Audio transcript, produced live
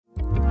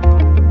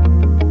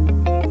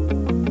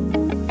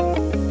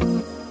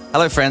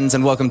Hello, friends,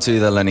 and welcome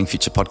to the Learning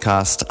Future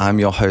podcast. I'm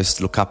your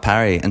host, Luca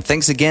Parry, and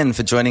thanks again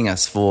for joining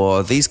us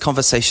for these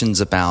conversations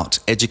about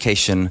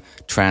education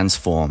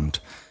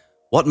transformed.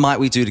 What might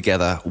we do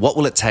together? What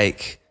will it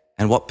take?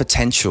 And what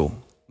potential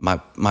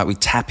might we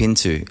tap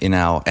into in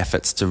our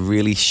efforts to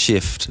really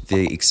shift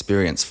the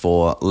experience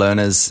for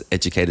learners,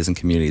 educators, and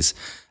communities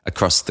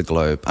across the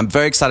globe? I'm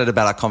very excited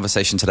about our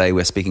conversation today.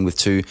 We're speaking with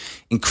two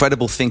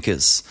incredible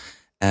thinkers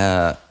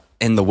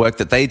in the work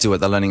that they do at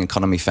the Learning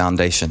Economy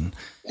Foundation.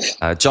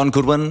 John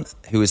Goodwin,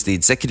 who is the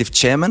executive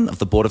chairman of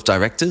the board of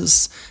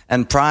directors,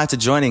 and prior to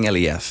joining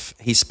LEF,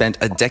 he spent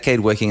a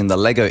decade working in the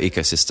Lego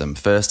ecosystem,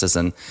 first as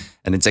an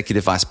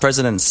executive vice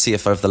president and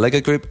CFO of the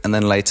Lego Group, and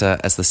then later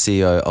as the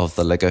CEO of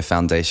the Lego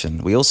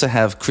Foundation. We also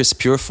have Chris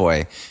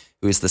Purifoy,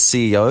 who is the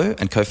CEO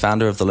and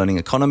co-founder of the Learning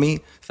Economy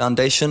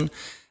Foundation,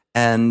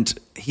 and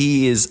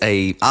he is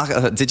a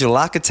digital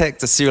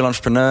architect, a serial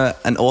entrepreneur,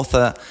 an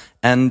author,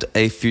 and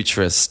a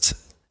futurist.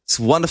 It's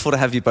wonderful to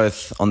have you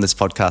both on this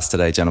podcast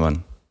today,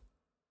 gentlemen.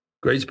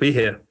 Great to be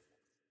here.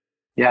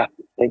 Yeah,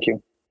 thank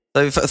you.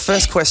 So the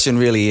first question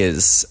really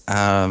is,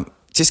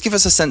 just give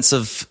us a sense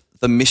of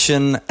the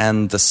mission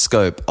and the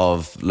scope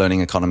of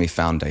Learning Economy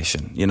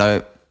Foundation. You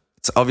know,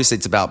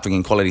 it's about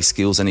bringing quality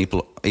skills and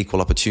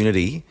equal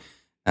opportunity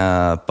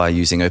by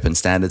using open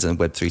standards and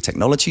Web3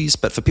 technologies.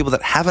 But for people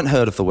that haven't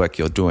heard of the work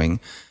you're doing,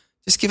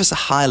 just give us a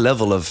high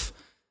level of,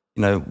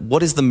 you know,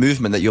 what is the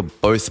movement that you're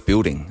both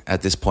building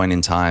at this point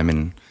in time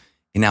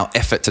in our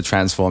effort to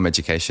transform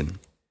education?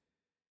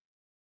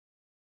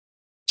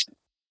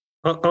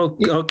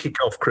 I'll kick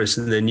off, Chris,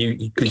 and then you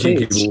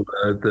give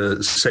all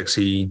the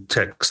sexy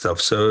tech stuff.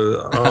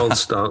 So I'll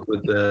start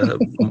with the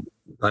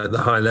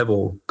high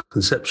level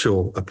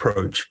conceptual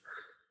approach.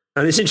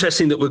 And it's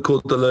interesting that we're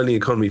called the Learning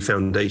Economy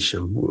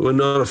Foundation. We're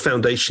not a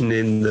foundation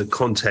in the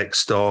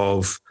context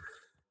of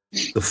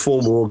the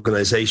former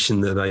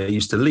organization that I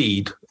used to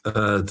lead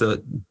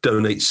that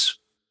donates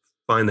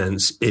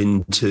finance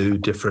into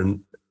different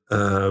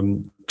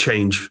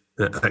change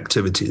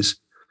activities.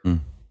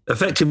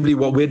 Effectively,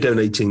 what we're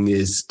donating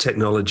is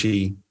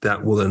technology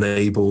that will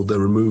enable the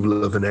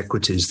removal of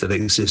inequities that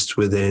exist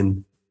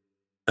within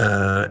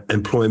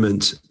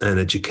employment and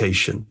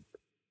education.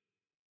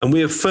 And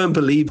we are firm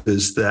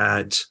believers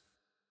that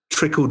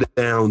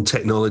trickle-down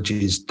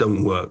technologies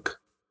don't work.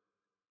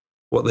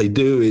 What they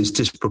do is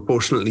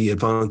disproportionately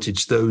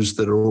advantage those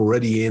that are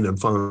already in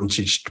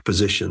advantaged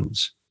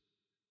positions.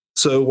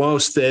 So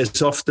whilst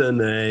there's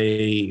often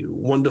a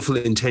wonderful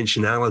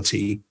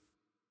intentionality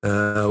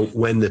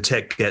when the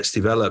tech gets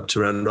developed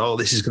around,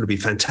 this is going to be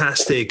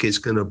fantastic, it's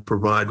going to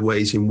provide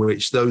ways in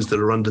which those that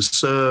are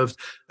underserved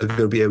are going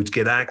to be able to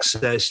get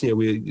access.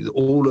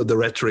 All of the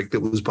rhetoric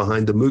that was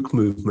behind the MOOC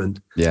movement.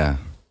 Yeah.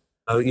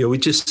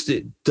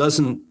 It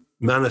doesn't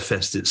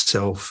manifest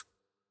itself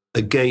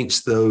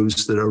against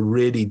those that are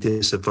really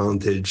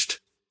disadvantaged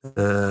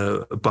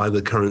by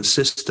the current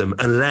system,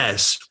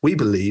 unless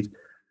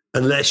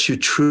you're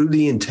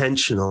truly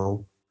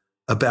intentional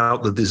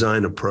about the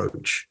design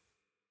approach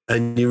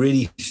and you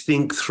really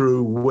think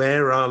through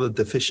where are the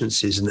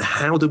deficiencies and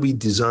how do we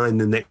design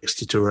the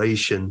next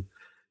iteration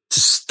to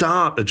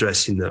start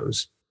addressing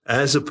those,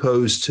 as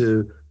opposed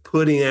to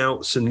putting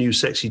out some new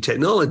sexy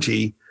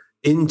technology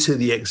into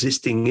the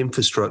existing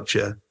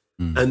infrastructure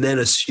and then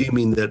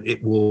assuming that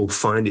it will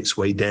find its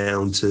way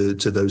down to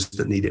those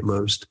that need it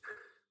most.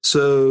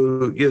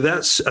 So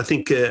that's, I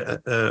think,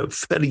 a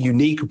fairly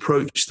unique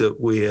approach that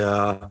we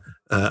are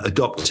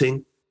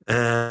adopting.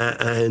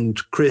 And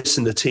Chris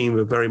and the team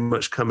have very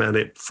much come at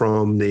it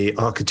from the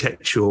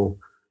architectural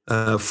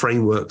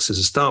frameworks as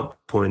a start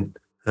point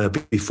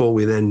before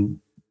we then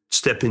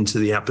step into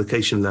the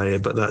application layer.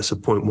 But that's a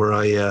point where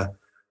I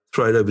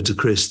throw it over to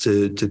Chris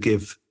to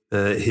give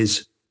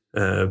his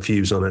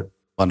views on it.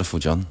 Wonderful,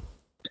 John.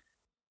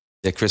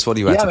 Yeah, Chris, what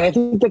do you add?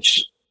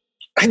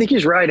 I think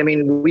he's right. I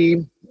mean,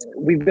 we've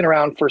been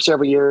around for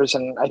several years,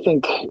 and I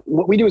think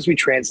what we do is we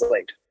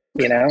translate,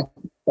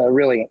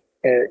 really.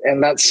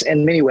 And that's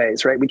in many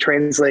ways, right? We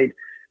translate,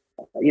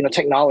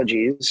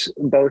 technologies,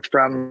 both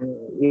from,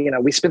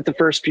 we spent the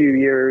first few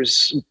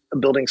years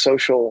building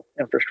social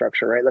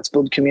infrastructure, right? Let's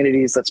build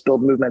communities, let's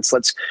build movements,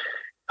 let's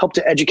help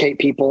to educate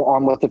people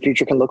on what the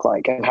future can look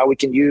like and how we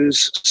can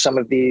use some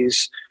of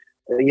these,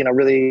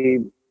 really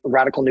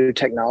radical new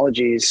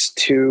technologies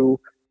to,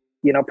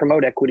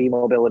 promote equity,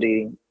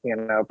 mobility,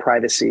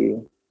 privacy,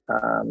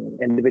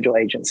 individual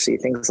agency,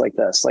 things like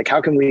this. Like,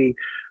 how can we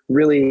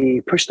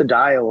really push the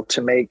dial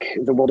to make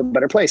the world a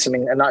better place? I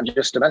mean, and not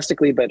just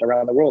domestically, but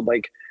around the world.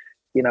 Like,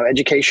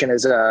 education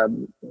is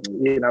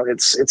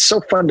it's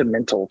so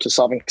fundamental to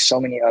solving so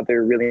many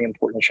other really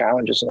important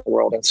challenges in the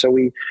world. And so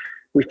we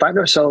find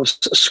ourselves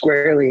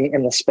squarely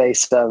in the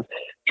space of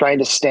trying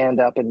to stand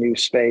up a new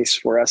space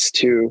for us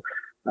to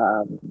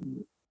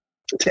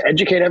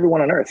educate everyone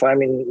on earth. I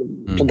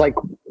mean,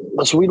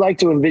 so we like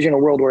to envision a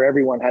world where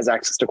everyone has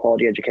access to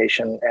quality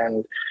education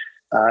and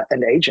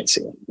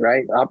agency,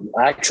 right?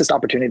 Access to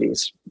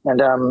opportunities.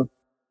 And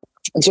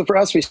so for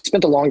us, we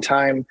spent a long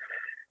time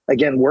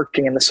again,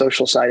 working in the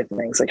social side of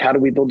things, like how do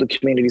we build the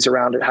communities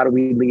around it? How do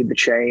we lead the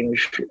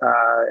change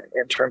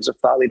in terms of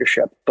thought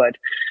leadership? But,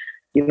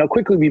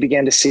 quickly we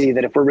began to see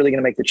that if we're really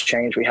going to make the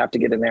change, we have to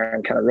get in there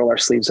and kind of roll our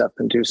sleeves up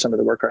and do some of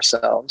the work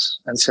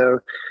ourselves. And so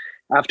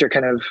after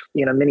kind of,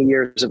 many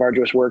years of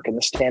arduous work in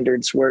the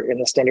standards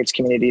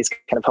communities,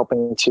 kind of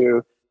helping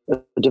to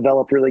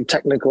develop really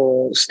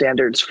technical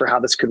standards for how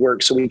this could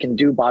work so we can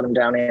do bottom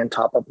down and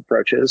top up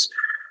approaches.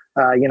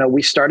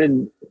 We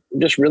started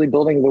just really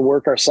building the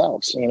work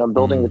ourselves,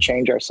 building the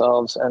change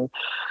ourselves.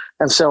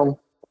 And so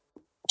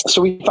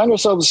we find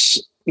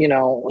ourselves,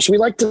 so we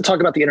like to talk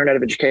about the Internet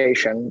of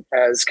Education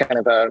as kind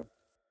of a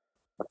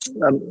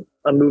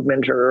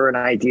movement or an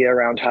idea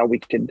around how we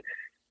could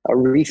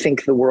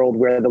rethink the world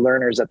where the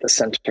learner's at the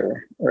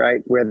center,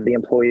 right? Where the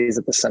employee's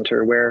at the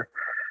center, where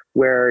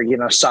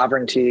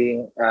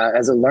sovereignty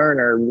as a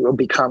learner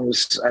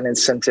becomes an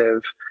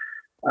incentive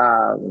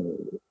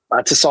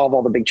to solve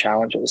all the big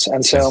challenges.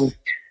 And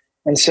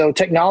so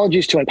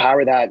technologies to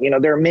empower that,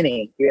 there are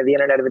many. The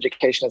Internet of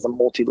Education is a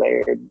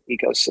multi-layered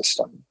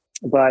ecosystem.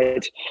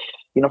 But,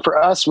 for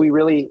us, we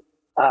really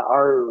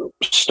are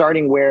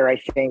starting where I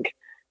think,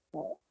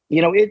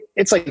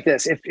 it's like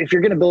this. If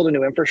you're going to build a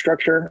new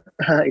infrastructure,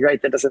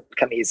 right, that doesn't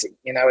come easy.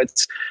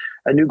 It's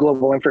a new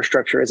global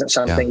infrastructure isn't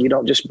something you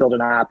don't just build an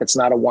app. It's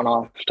not a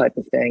one-off type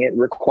of thing. It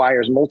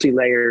requires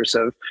multi-layers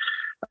of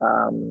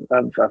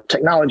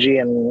technology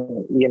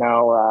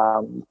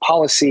and,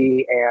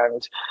 policy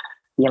and,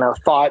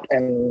 thought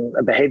and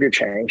behavior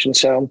change. And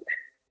so,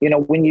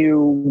 when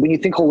you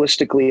think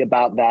holistically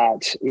about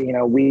that,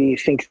 we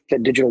think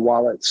that digital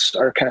wallets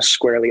are kind of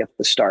squarely at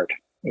the start,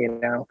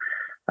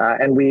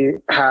 and we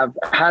have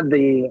had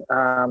the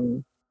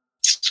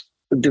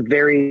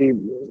very,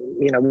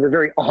 we're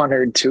very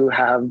honored to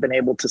have been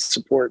able to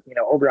support,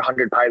 over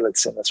 100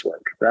 pilots in this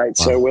work, right?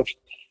 Wow. So with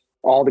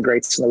all the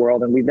greats in the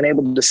world, and we've been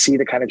able to see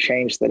the kind of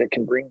change that it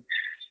can bring.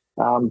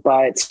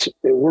 But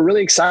we're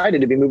really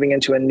excited to be moving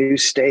into a new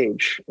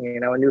stage,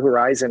 a new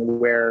horizon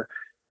where,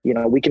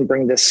 we can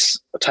bring this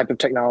type of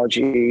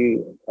technology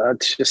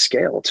to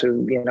scale,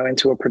 to,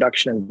 into a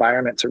production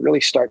environment to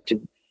really start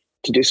to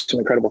do some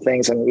incredible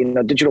things.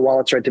 And, digital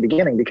wallets are at the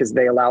beginning because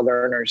they allow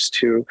learners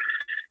to,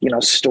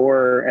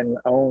 store and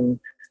own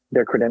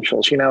their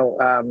credentials.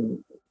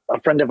 A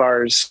friend of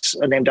ours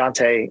named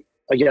Dante,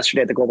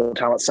 yesterday at the Global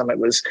Talent Summit,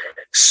 was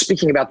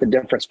speaking about the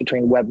difference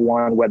between Web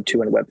 1, Web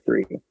 2, and Web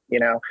 3,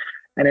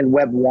 And in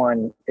Web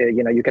 1,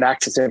 you could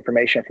access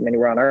information from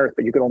anywhere on Earth,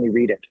 but you could only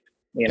read it,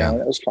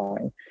 and it was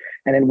fine.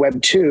 And in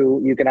Web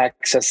 2, you can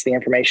access the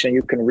information,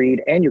 you can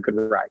read, and you can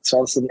write. So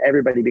all of a sudden,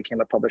 everybody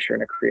became a publisher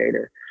and a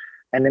creator.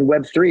 And then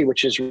Web 3,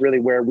 which is really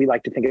where we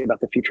like to think about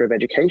the future of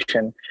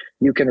education,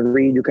 you can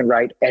read, you can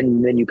write,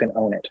 and then you can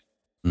own it.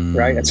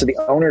 Right. And so the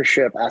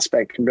ownership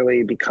aspect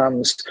really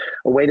becomes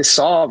a way to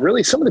solve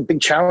really some of the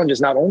big challenges,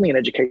 not only in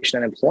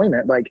education and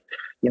employment, like,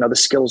 the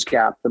skills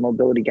gap, the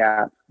mobility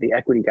gap, the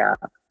equity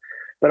gap,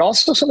 but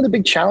also some of the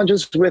big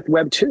challenges with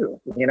Web 2,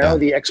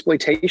 the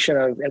exploitation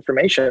of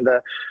information,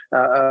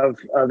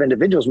 of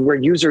individuals where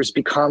users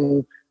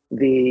become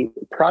the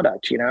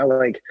product,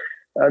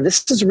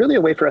 this is really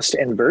a way for us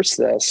to inverse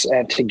this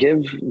and to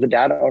give the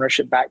data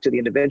ownership back to the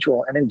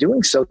individual. And in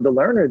doing so, the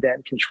learner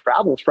then can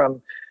travel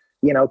from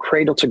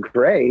cradle to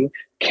gray,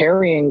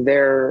 carrying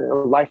their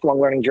lifelong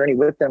learning journey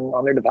with them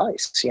on their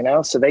device,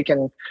 so they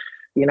can,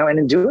 and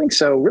in doing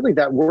so, really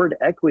that word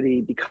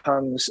equity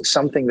becomes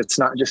something that's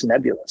not just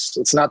nebulous.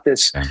 It's not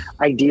this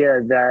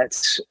idea that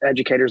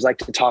educators like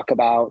to talk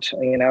about,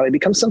 it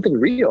becomes something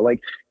real,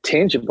 like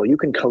tangible. You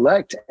can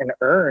collect and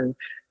earn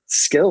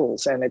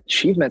skills and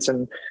achievements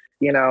and,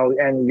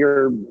 and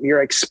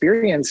your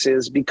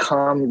experiences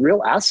become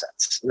real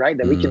assets, right?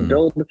 That we can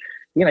build.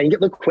 You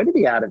get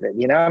liquidity out of it.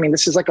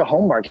 This is like a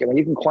home market. When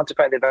you can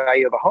quantify the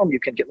value of a home, you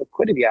can get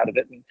liquidity out of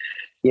it and,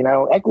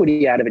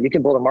 equity out of it. You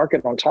can build a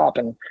market on top.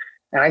 And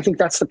I think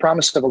that's the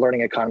promise of a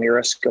learning economy or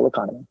a skill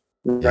economy,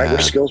 right?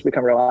 Where skills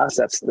become real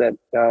assets that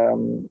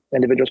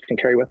individuals can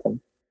carry with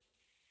them.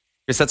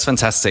 Chris, that's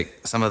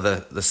fantastic. Some of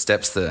the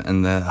steps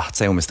and I'd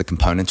say almost the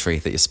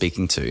componentry that you're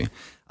speaking to.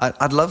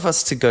 I'd love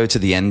us to go to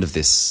the end of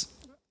this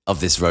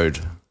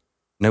road.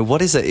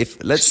 What is it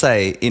if, let's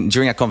say,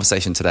 during our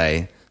conversation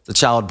today, the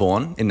child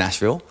born in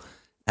Nashville,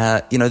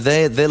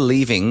 they're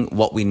leaving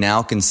what we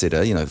now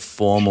consider,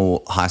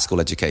 formal high school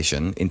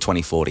education in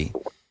 2040.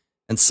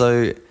 And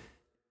so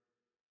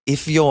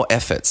if your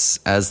efforts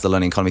as the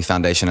Learning Economy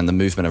Foundation and the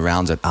movement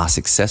around it are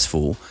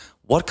successful,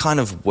 what kind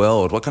of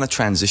world, what kind of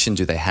transition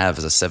do they have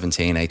as a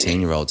 17,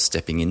 18-year-old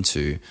stepping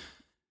into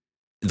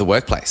the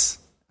workplace?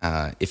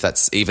 If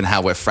that's even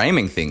how we're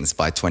framing things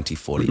by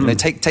 2040.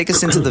 Take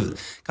us into the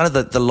kind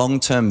of the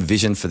long-term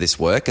vision for this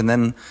work, and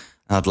then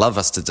I'd love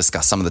us to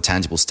discuss some of the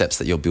tangible steps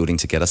that you're building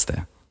to get us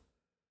there.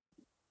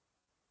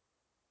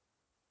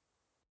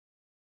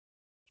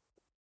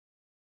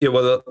 Yeah,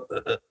 well,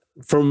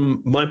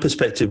 from my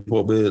perspective,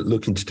 what we're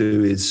looking to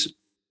do is,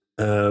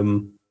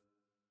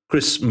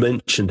 Chris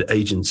mentioned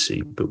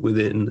agency, but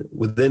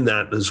within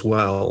that as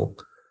well,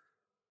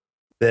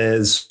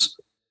 there's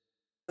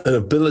an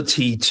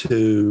ability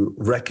to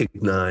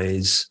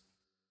recognize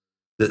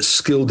that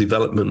skill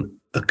development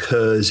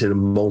occurs in a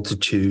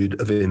multitude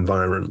of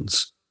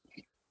environs,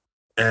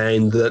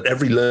 and that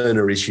every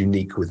learner is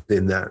unique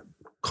within that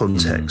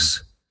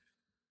context.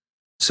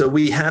 So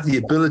we have the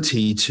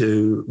ability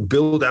to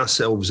build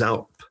ourselves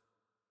up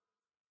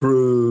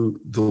through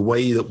the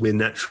way that we're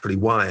naturally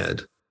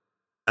wired,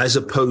 as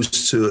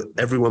opposed to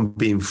everyone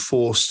being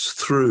forced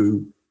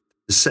through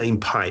the same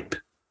pipe.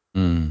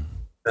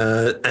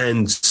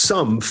 And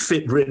some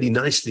fit really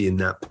nicely in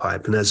that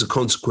pipe, and as a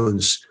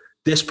consequence,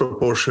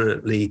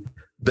 disproportionately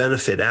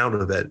benefit out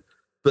of it.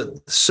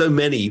 But so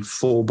many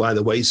fall by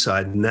the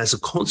wayside, and as a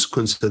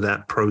consequence of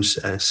that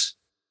process,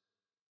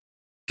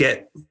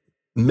 get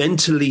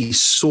mentally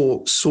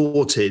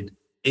sorted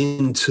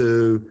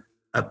into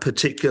a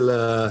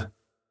particular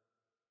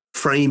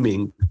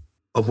framing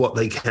of what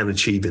they can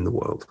achieve in the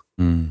world.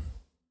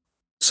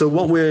 So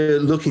what we're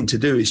looking to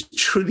do is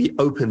truly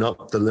open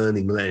up the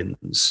learning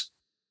lens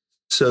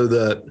so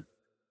that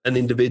an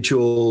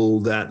individual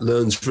that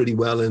learns really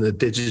well in a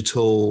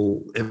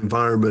digital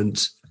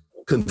environment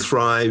can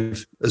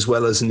thrive, as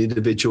well as an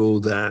individual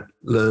that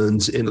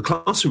learns in a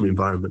classroom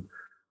environment,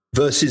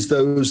 versus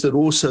those that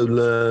also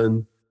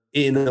learn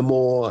in a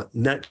more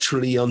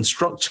naturally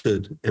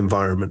unstructured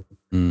environment.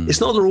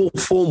 It's not that all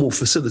formal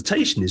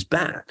facilitation is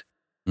bad.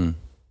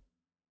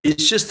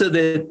 It's just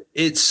that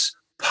it's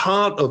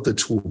part of the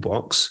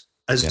toolbox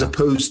as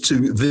opposed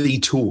to the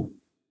tool.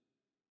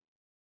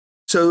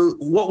 So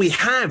what we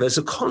have as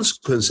a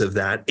consequence of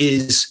that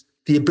is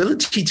the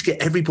ability to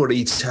get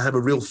everybody to have a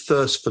real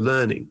thirst for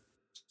learning,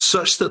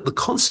 such that the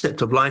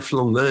concept of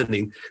lifelong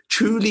learning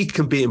truly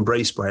can be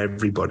embraced by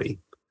everybody,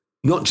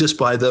 not just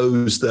by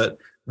those that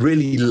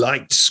really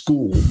liked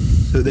school.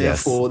 So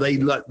therefore they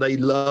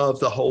love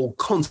the whole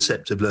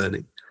concept of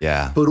learning.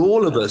 But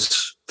all of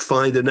us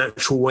find the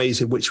natural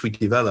ways in which we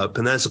develop,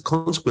 and as a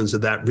consequence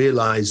of that,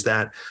 realize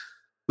that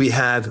we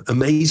have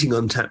amazing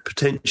untapped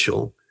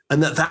potential,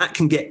 and that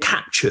can get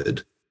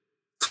captured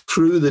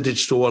through the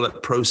digital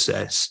wallet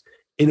process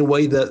in a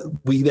way that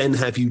we then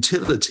have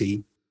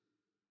utility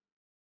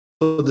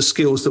for the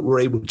skills that we're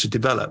able to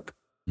develop,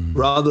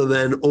 rather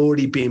than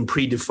already being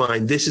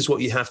predefined. This is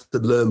what you have to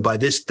learn by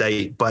this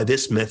date, by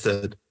this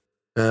method.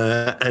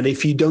 And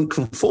if you don't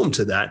conform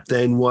to that,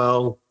 then,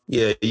 well,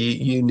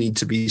 you need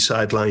to be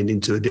sidelined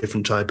into a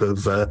different type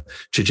of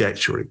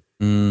trajectory.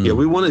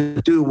 We want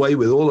to do away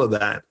with all of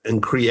that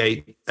and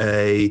create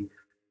a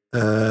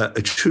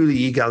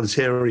truly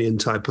egalitarian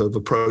type of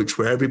approach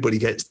where everybody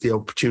gets the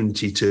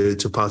opportunity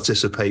to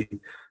participate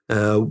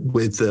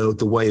with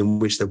the way in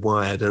which they're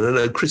wired. And I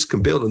know Chris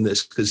can build on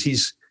this because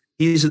he's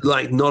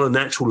like not a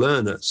natural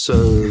learner,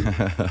 so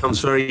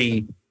comes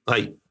very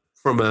like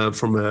from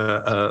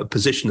a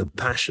position of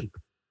passion.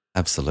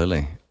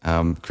 Absolutely,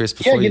 Chris.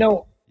 Before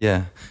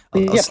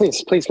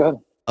please go ahead.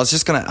 I was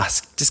just going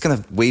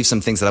to weave some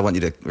things that I want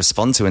you to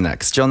respond to in that,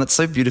 because John, that's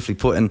so beautifully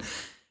put. And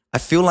I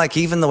feel like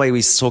even the way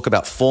we talk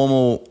about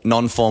formal,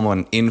 non-formal,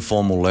 and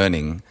informal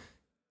learning,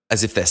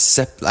 as if they're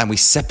and we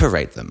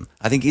separate them,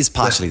 I think is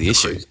partially the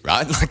issue,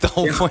 right? Like the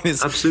whole point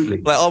is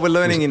absolutely like, we're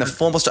learning in a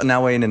formal structure,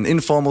 now we're in an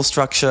informal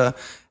structure.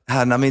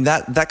 And I mean,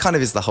 that kind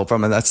of is the whole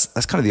problem. And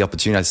that's kind of the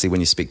opportunity I see when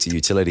you speak to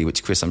utility,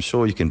 which, Chris, I'm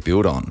sure you can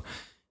build on,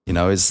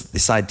 is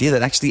this idea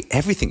that actually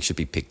everything should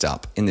be picked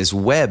up in this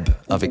web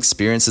of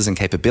experiences and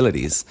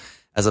capabilities,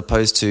 as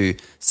opposed to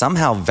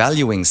somehow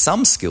valuing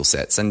some skill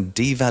sets and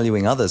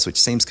devaluing others, which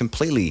seems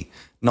completely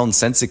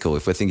nonsensical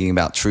if we're thinking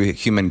about true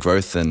human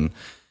growth and,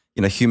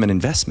 human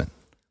investment.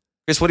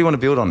 Chris, what do you want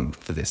to build on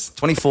for this?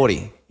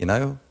 2040,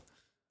 I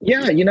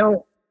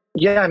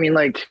mean,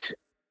 I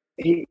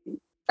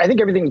think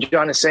everything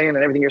John is saying and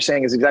everything you're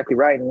saying is exactly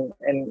right.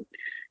 And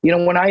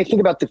when I think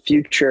about the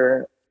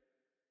future,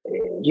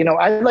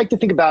 I like to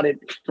think about it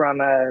from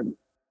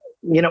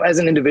as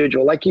an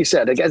individual, like you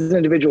said, as an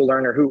individual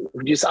learner who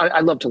just,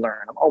 I love to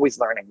learn. I'm always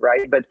learning,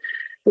 right? But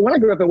when I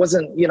grew up, I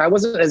wasn't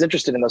as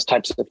interested in those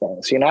types of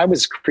things. I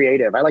was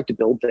creative. I like to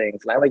build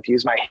things and I like to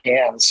use my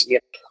hands.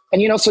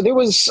 And, so there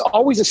was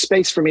always a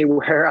space for me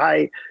where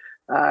I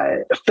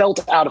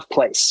felt out of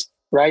place,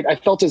 right? I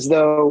felt as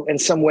though in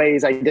some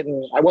ways I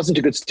wasn't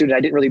a good student.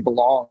 I didn't really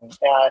belong.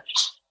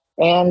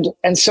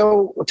 And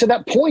so to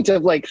that point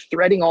of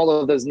threading all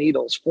of those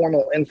needles,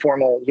 formal,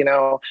 informal,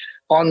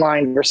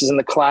 online versus in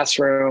the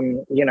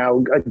classroom,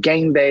 a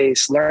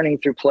game-based learning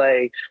through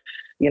play,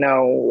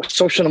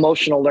 social and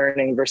emotional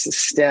learning versus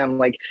STEM.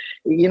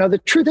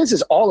 The truth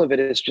is all of it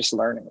is just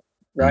learning,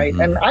 right?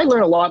 And I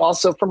learn a lot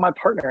also from my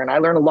partner, and I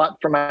learn a lot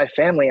from my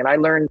family, and I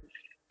learn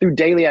through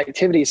daily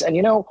activities. And,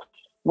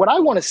 what I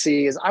want to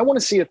see is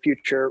a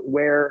future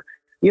where,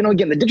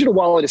 again, the digital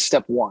wallet is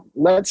step one.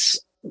 Let's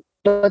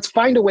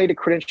find a way to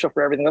credential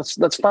for everything.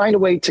 Let's find a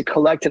way to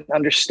collect and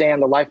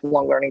understand the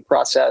lifelong learning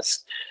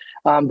process.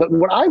 But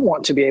what I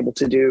want to be able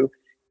to do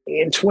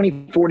in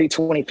 2040,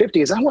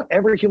 2050 is I want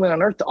every human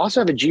on earth to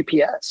also have a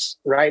GPS,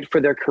 right?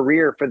 For their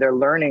career, for their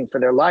learning, for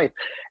their life.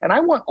 And I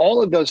want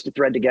all of those to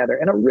thread together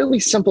in a really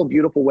simple,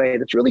 beautiful way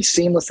that's really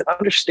seamless, that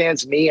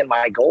understands me and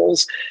my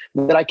goals,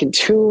 that I can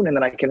tune and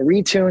that I can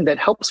retune, that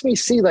helps me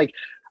see like,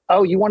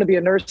 oh, you want to be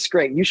a nurse?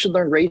 Great. You should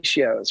learn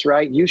ratios,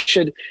 right?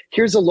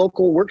 Here's a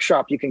local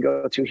workshop you can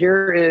go to.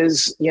 Here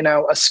is,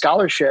 a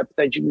scholarship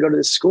that you can go to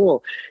this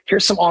school.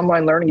 Here's some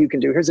online learning you can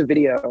do. Here's a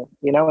video,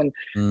 and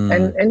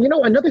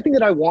another thing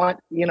that I want,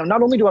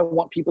 not only do I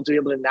want people to be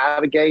able to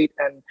navigate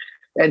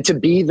and to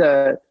be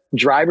the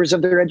drivers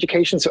of their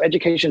education. So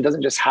education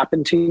doesn't just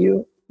happen to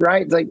you,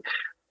 right?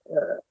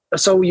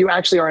 So you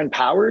actually are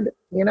empowered,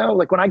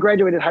 like when I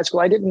graduated high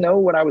school, I didn't know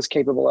what I was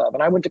capable of.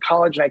 And I went to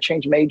college and I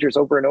changed majors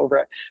over and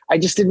over. I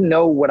just didn't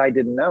know what I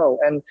didn't know.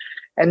 And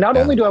not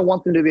only do I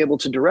want them to be able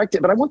to direct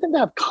it, but I want them to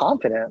have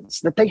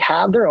confidence that they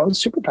have their own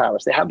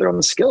superpowers. They have their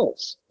own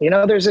skills.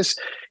 There's this,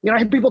 I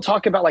hear people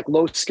talk about like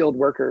low skilled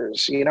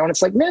workers, and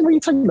it's like, man, what are you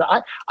talking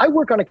about? I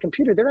work on a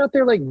computer. They're out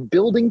there like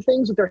building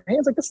things with their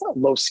hands. Like, that's not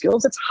low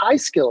skills. That's high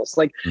skills.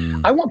 Like,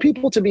 I want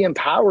people to be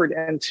empowered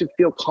and to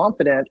feel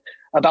confident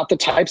about the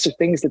types of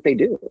things that they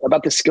do,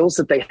 about the skills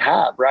that they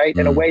have, right?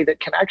 In a way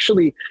that can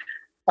actually,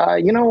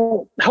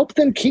 help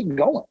them keep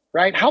going,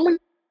 right? How many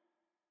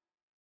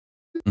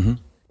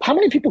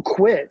people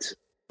quit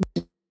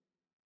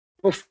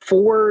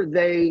before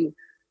they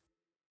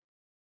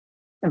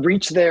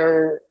reach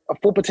their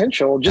full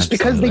potential just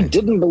because they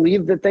didn't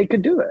believe that they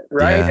could do it,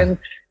 right? Yeah. And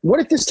what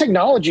if this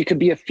technology could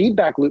be a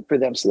feedback loop for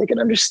them so they can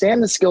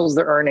understand the skills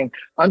they're earning,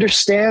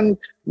 understand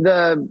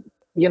the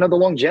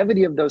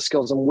longevity of those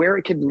skills and where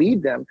it could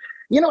lead them,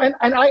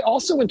 and I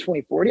also in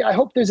 2040, I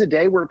hope there's a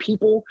day where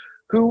people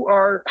who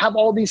have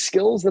all these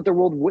skills that the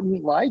world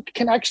wouldn't like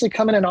can actually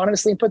come in and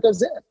honestly put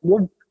those in.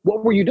 Well,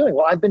 what were you doing?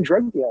 Well, I've been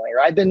drug dealing, or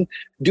I've been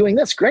doing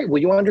this. Great.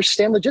 Well, you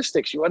understand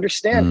logistics. You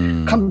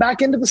understand, come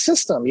back into the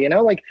system.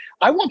 Like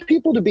I want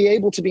people to be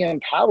able to be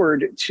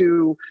empowered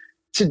to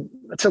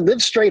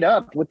live straight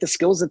up with the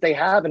skills that they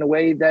have in a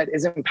way that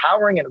is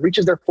empowering and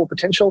reaches their full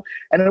potential,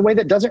 and in a way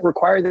that doesn't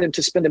require them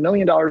to spend $1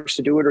 million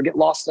to do it or get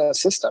lost in a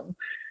system.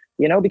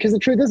 Because the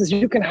truth is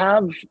you can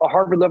have a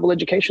Harvard level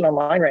education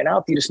online right now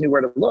if you just knew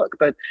where to look.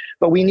 But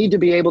we need to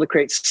be able to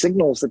create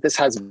signals that this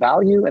has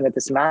value and that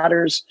this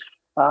matters.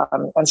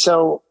 And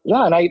so,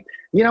 yeah, and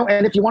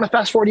and if you want to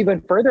fast forward even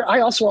further,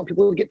 I also want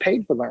people to get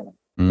paid for learning,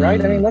 right?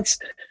 I mean,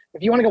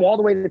 if you want to go all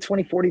the way to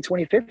 2040,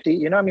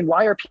 2050,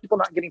 why are people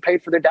not getting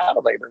paid for their data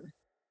labor?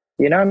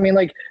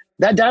 Like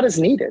that data is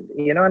needed.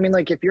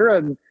 Like if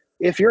you're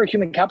a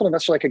human capital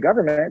investor like a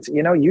government,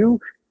 you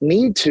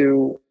need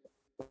to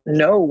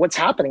know what's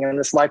happening in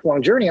this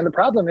lifelong journey. And the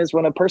problem is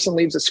when a person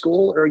leaves a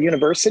school or a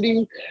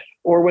university,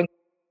 or when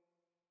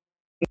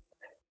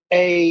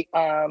a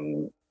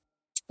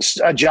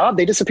job,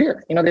 they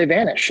disappear, they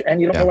vanish, and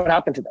you don't know what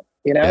happened to them,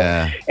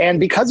 And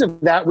because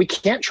of that, we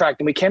can't track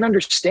them. We can't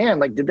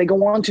understand, like, did they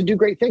go on to do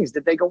great things?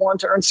 Did they go on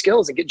to earn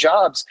skills and get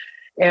jobs?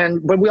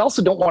 But we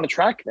also don't want to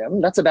track them.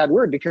 That's a bad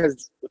word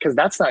because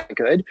that's not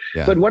good.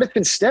 Yeah. But what if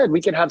instead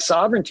we could have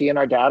sovereignty in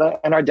our data,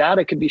 and our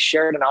data could be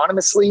shared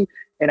anonymously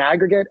in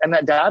aggregate, and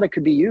that data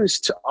could be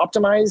used to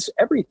optimize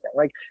everything?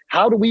 Like,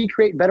 how do we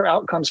create better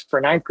outcomes for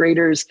ninth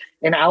graders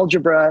in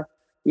algebra,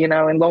 in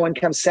low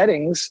income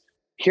settings?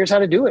 Here's how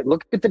to do it.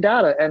 Look at the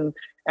data, and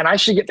I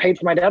should get paid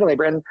for my data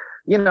labor. And,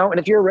 and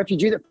if you're a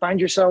refugee that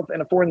finds yourself in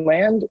a foreign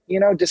land,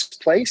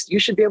 displaced, you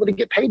should be able to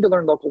get paid to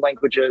learn local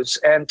languages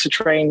and to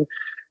train,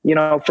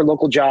 for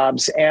local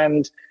jobs.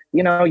 And,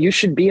 you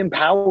should be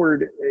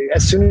empowered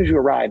as soon as you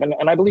arrive.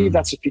 And I believe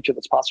that's the future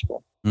that's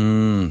possible.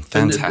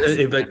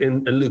 Fantastic.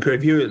 And Luca,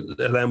 if you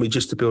allow me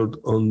just to build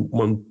on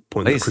one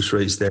point that Chris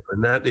raised there,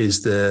 and that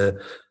is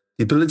the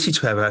ability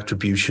to have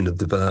attribution of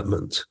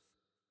development.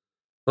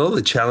 All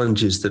the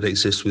challenges that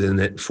exist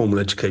within formal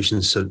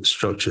education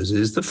structures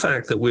is the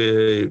fact that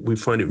we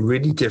find it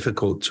really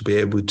difficult to be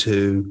able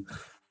to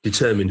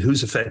determine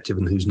who's effective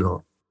and who's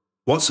not,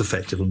 what's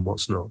effective and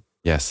what's not.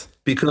 Yes.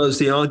 Because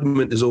the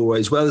argument is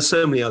always, well, there's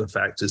so many other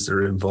factors that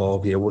are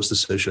involved. What's the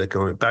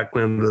socioeconomic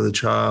background of the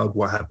child?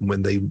 What happened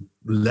when they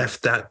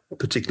left that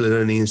particular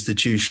learning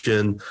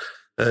institution?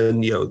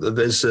 And,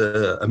 there's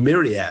a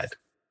myriad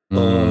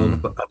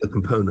of other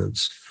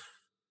components.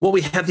 What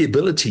we have the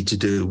ability to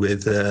do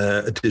with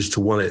a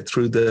digital wallet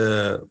through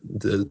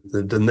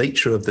the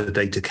nature of the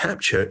data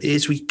capture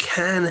is we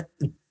can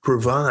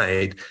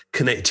provide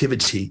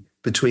connectivity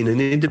between an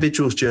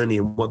individual's journey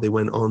and what they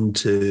went on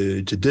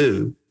to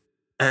do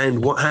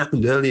and what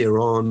happened earlier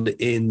on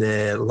in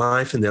their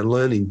life and their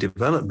learning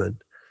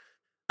development.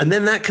 And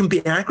then that can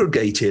be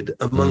aggregated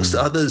amongst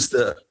others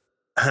that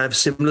have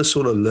similar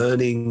sort of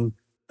learning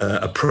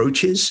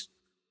approaches.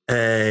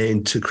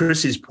 And to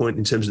Chris's point,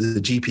 in terms of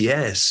the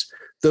GPS,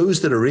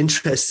 those that are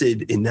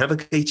interested in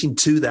navigating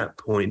to that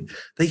point,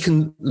 they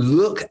can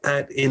look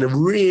at, in a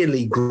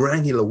really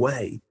granular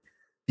way,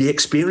 the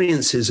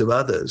experiences of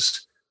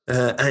others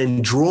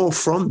and draw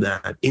from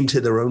that into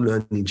their own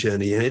learning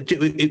journey. And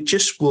it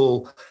just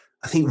will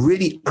I think,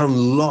 really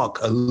unlock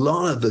a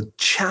lot of the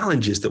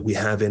challenges that we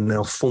have in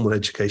our formal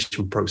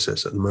education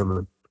process at the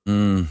moment.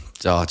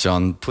 Oh,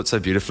 John, put so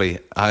beautifully.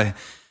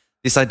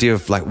 This idea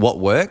of like what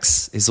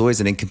works is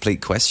always an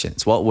incomplete question.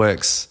 It's what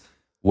works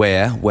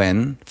where,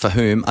 when, for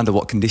whom, under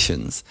what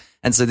conditions.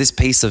 And so this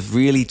piece of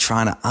really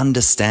trying to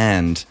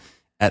understand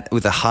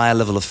with a higher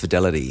level of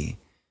fidelity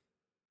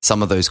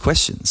some of those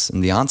questions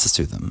and the answers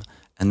to them,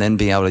 and then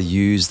be able to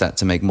use that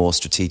to make more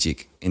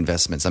strategic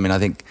investments. I mean, I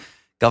think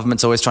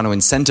government's always trying to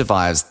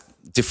incentivize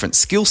different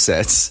skill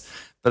sets,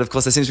 but of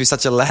course there seems to be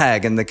such a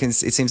lag, and it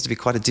seems to be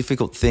quite a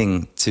difficult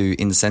thing to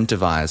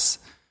incentivize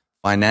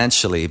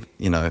financially,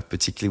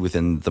 particularly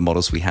within the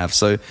models we have.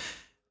 So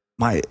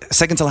my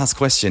second to last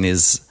question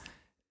is,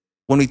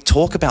 when we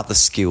talk about the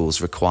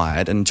skills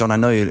required, and John, I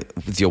know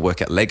with your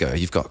work at Lego,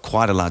 you've got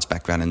quite a large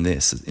background in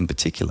this in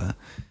particular,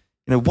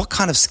 what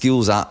kind of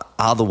skills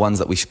are the ones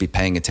that we should be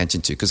paying attention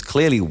to? Because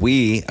clearly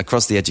we,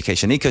 across the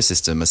education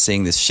ecosystem, are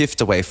seeing this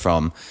shift away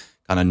from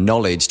kind of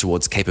knowledge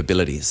towards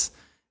capabilities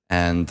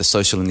and the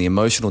social and the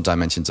emotional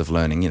dimensions of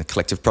learning,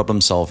 collective problem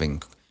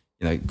solving,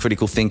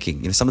 critical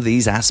thinking, some of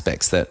these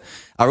aspects that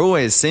are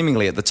always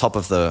seemingly at the top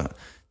of the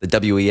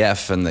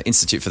WEF and the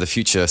Institute for the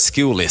Future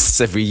skill lists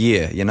every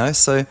year,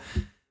 So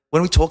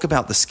when we talk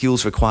about the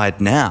skills required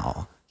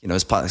now,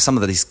 as part of some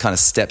of these kind of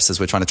steps as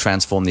we're trying to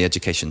transform the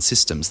education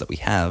systems that we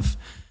have,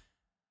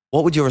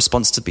 what would your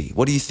response to be?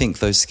 What do you think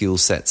those skill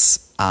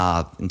sets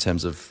are in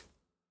terms of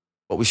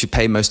what we should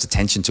pay most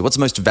attention to? What's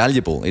most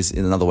valuable is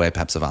in another way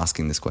perhaps of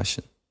asking this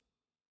question.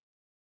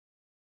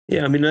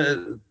 Yeah, I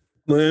mean,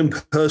 my own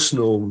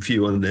personal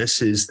view on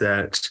this is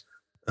that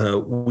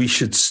we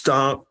should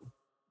start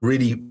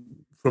really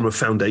from a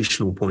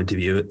foundational point of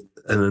view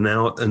and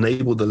now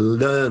enable the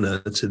learner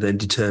to then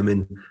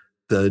determine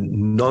the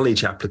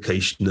knowledge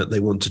application that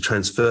they want to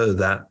transfer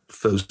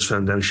those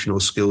foundational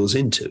skills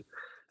into.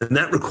 And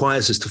that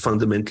requires us to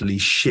fundamentally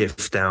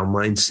shift our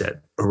mindset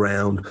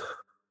around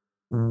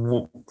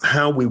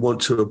how we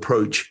want to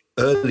approach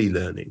early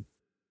learning.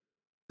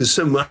 There's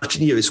so much,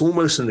 it's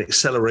almost an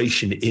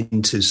acceleration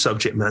into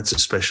subject matter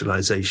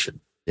specialization.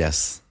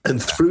 Yes.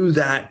 And through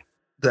that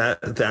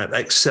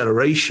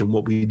acceleration,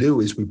 what we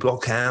do is we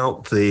block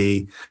out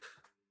the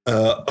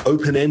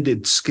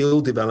open-ended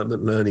skill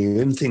development learning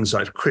in things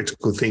like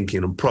critical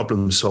thinking and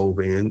problem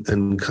solving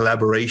and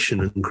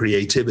collaboration and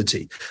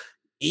creativity.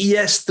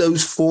 Yes,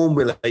 those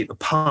formulate a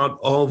part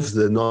of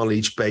the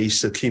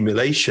knowledge-based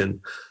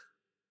accumulation.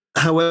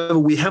 However,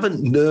 we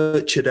haven't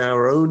nurtured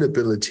our own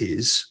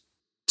abilities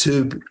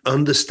to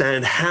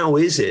understand how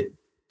is it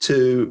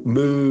to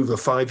move a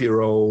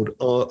 5-year-old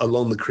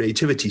along the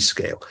creativity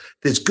scale.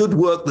 There's good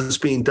work that's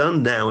being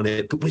done now in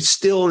it, but we're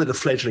still at a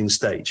fledgling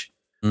stage.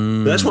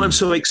 That's why I'm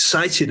so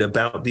excited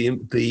about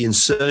the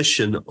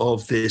insertion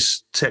of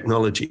this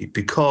technology,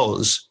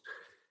 because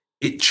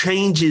it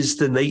changes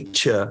the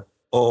nature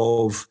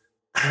of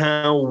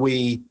how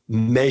we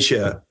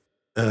measure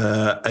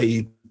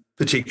a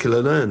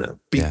particular learner,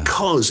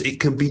 because it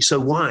can be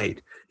so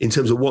wide in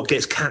terms of what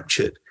gets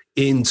captured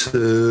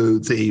into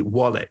the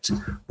wallet,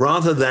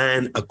 rather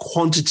than a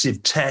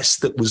quantitative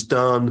test that was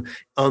done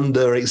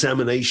under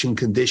examination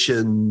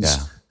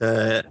conditions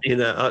at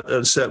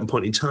a certain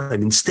point in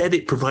time. Instead,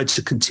 it provides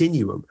a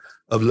continuum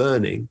of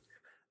learning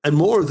and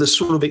more of the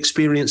sort of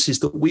experiences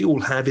that we all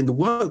have in the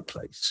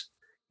workplace.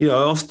 I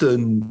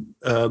often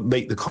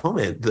make the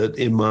comment that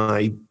in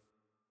my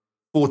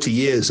 40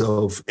 years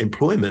of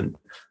employment,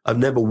 I've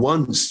never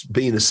once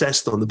been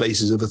assessed on the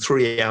basis of a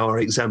 3-hour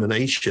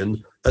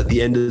examination at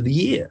the end of the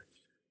year.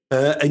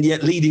 And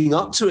yet leading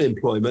up to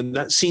employment,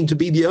 that seemed to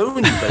be the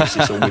only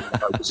basis on which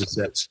I was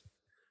assessed.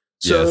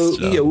 So,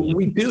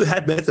 we do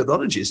have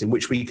methodologies in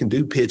which we can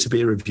do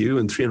peer-to-peer review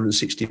and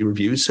 360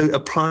 reviews. So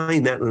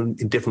applying that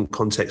in different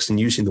contexts and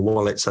using the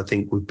wallets, I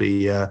think, would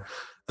be a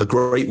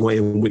great way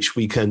in which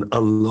we can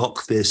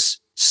unlock this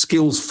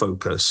skills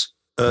focus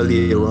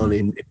earlier on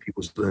in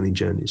people's learning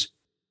journeys.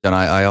 And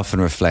I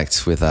often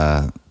reflect with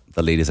the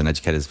leaders and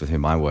educators with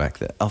whom I work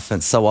that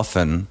so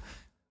often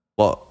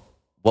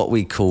what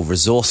we call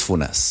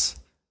resourcefulness,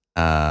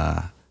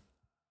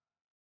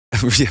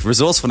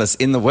 resourcefulness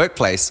in the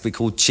workplace, we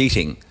call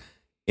cheating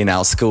in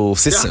our school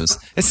systems.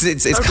 Yeah.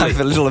 It's kind of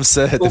a little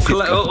absurd.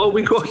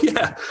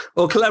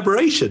 Or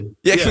collaboration.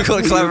 Yeah, we call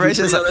it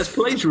collaboration. That's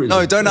plagiarism.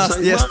 No, don't ask.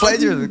 Yes,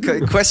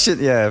 plagiarism. Question.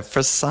 Yeah,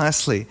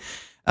 precisely.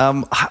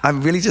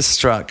 I'm really just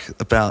struck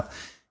about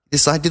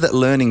this idea that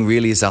learning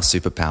really is our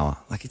superpower.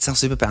 Like, it's our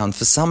superpower. And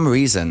for some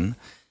reason,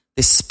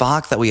 this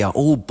spark that we are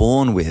all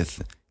born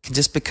with can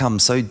just become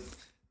so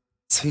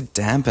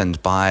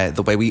dampened by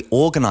the way we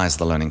organize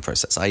the learning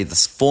process, i.e.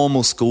 this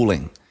formal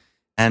schooling.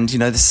 And,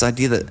 this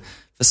idea that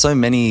for so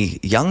many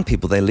young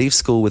people, they leave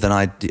school with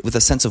with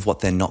a sense of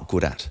what they're not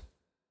good at,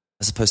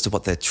 as opposed to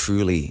what they're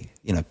truly,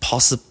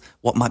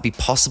 what might be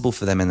possible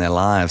for them in their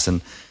lives.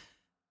 And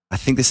I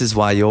think this is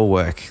why your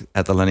work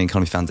at the Learning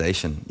Economy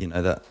Foundation,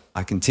 that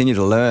I continue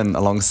to learn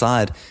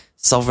alongside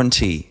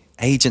sovereignty,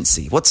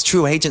 agency. What's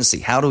true agency?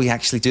 How do we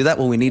actually do that?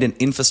 Well, we need an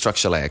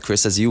infrastructure layer,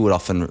 Chris, as you would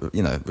often,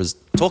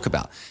 talk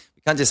about.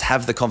 We can't just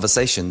have the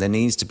conversation. There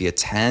needs to be a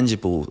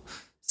tangible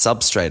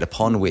substrate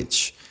upon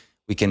which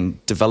we can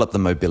develop the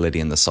mobility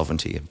and the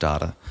sovereignty of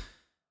data.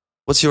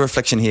 What's your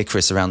reflection here,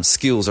 Chris, around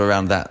skills or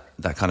around that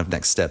kind of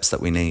next steps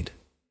that we need?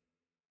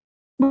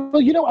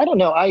 Well, I don't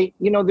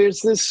know.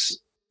 There's this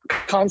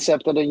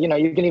concept that,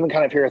 you can even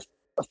kind of hear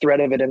a thread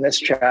of it in this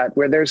chat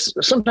where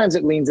sometimes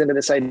it leans into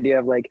this idea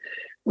of like,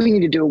 we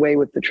need to do away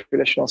with the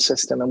traditional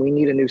system and we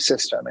need a new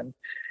system. And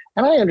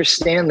I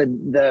understand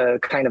the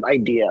kind of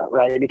idea,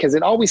 right? Because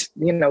it always,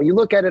 you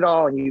look at it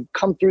all and you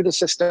come through the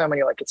system and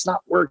you're like, it's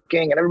not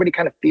working, and everybody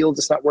kind of feels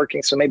it's not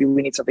working. So maybe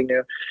we need something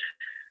new.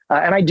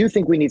 And I do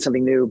think we need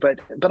something new, but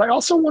I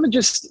also want to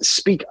just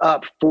speak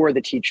up for the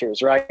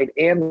teachers, right?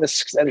 And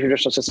the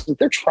traditional system.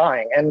 They're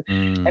trying. And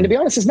to be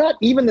honest, it's not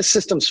even the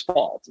system's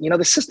fault.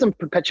 The system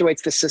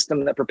perpetuates the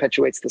system that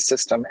perpetuates the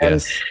system.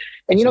 And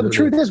the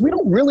truth is, we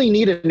don't really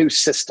need a new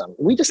system.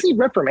 We just need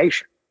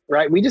reformation,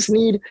 right? We just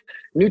need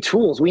new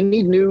tools. We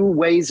need new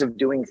ways of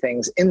doing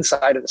things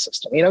inside of the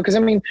system, because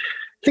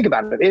think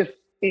about it.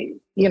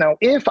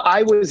 If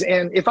I went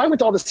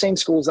to all the same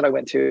schools that I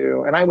went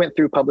to, and I went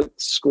through public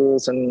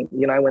schools and,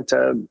 I went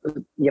to,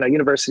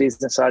 universities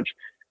and such,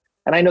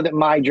 and I know that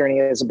my journey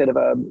is a bit of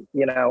a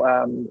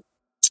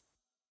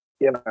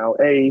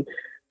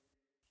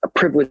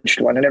privileged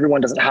one, and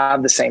everyone doesn't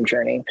have the same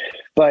journey.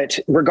 But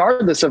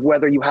regardless of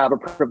whether you have a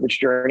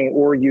privileged journey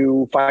or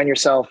you find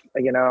yourself,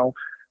 in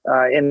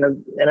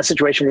a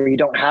situation where you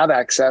don't have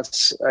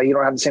access, you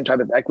don't have the same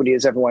type of equity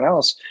as everyone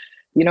else,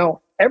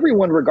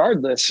 everyone,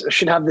 regardless,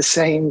 should have the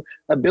same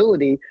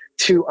ability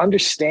to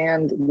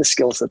understand the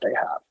skills that they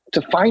have,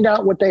 to find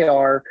out what they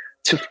are,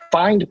 to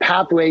find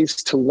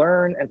pathways to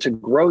learn and to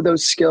grow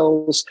those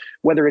skills,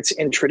 whether it's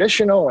in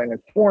traditional and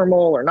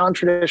informal or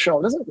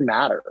non-traditional, it doesn't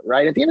matter,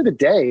 right? At the end of the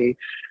day,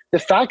 the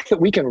fact that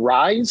we can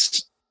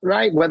rise,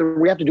 right, whether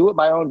we have to do it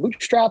by our own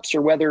bootstraps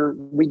or whether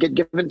we get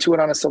given to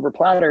it on a silver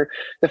platter,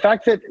 the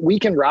fact that we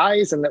can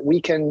rise and that we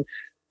can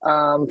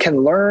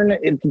learn,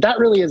 that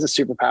really is a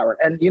superpower.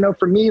 And,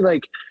 for me,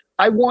 like,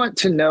 I want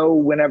to know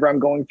whenever I'm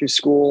going through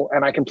school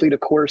and I complete a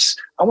course,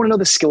 I want to know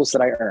the skills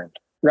that I earned,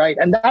 right?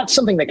 And that's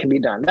something that can be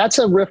done. That's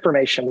a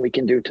reformation we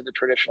can do to the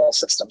traditional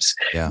systems.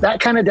 Yeah. That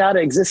kind of data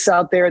exists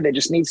out there. That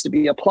just needs to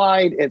be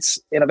applied. It's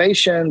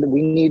innovation.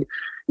 We need,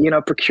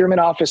 procurement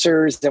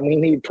officers, and we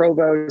need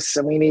provosts,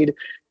 and we need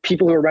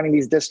people who are running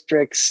these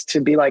districts to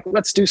be like,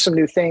 let's do some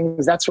new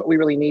things. That's what we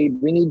really need.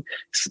 We need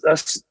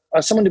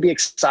someone to be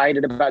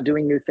excited about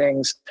doing new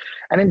things.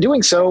 And in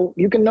doing so,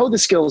 you can know the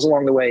skills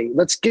along the way.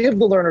 Let's give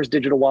the learners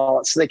digital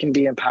wallets so they can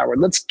be empowered.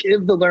 Let's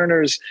give the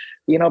learners,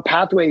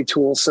 pathway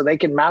tools so they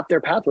can map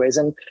their pathways.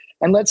 And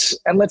let's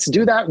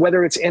do that,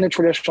 whether it's in a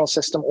traditional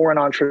system or a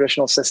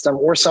non-traditional system,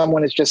 or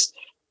someone is just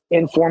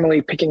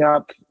informally picking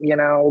up,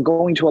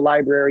 going to a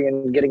library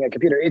and getting a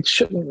computer. It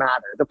shouldn't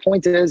matter. The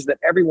point is that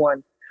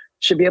everyone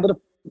should be able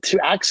to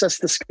access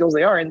the skills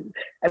they are. And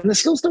the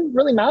skills don't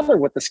really matter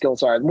what the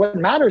skills are. What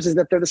matters is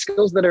that they're the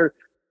skills that are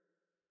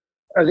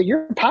that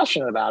you're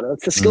passionate about. And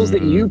it's the skills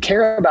that you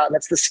care about. And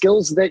it's the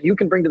skills that you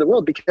can bring to the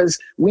world, because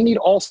we need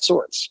all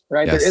sorts,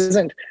 right? Yes. There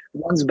isn't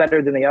one's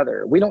better than the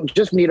other. We don't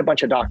just need a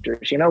bunch of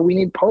doctors, we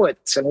need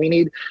poets, and we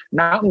need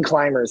mountain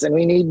climbers, and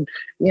we need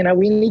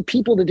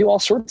people to do all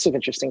sorts of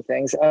interesting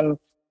things. And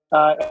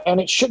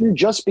it shouldn't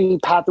just be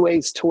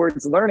pathways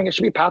towards learning. It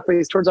should be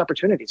pathways towards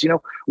opportunities.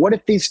 What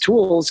if these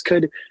tools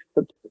could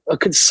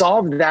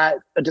solve that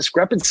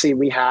discrepancy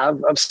we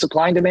have of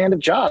supply and demand of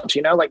jobs,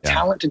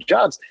 talent to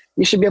jobs?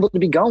 You should be able to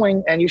be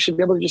going, and you should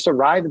be able to just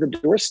arrive at the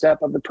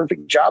doorstep of the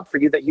perfect job for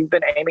you that you've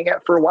been aiming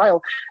at for a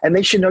while. And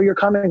they should know you're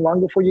coming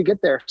long before you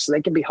get there, so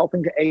they can be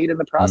helping to aid in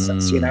the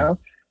process, Yeah,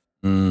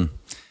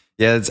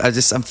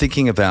 I'm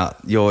thinking about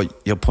your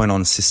point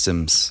on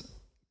systems,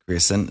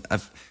 Chris, and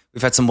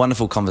we've had some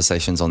wonderful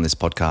conversations on this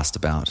podcast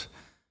about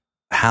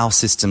how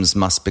systems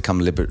must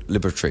become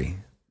liberatory.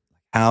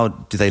 How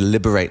do they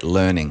liberate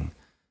learning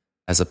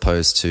as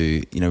opposed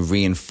to,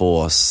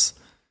 reinforce,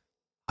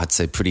 I'd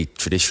say, pretty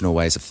traditional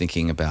ways of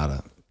thinking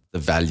about the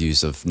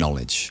values of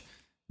knowledge.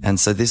 And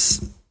so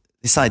this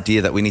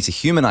idea that we need to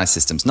humanize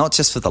systems, not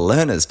just for the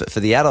learners, but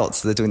for the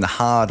adults that are doing the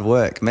hard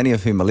work, many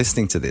of whom are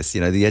listening to this,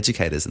 the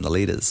educators and the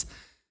leaders,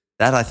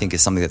 that I think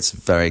is something that's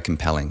very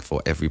compelling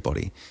for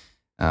everybody.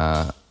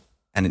 And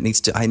it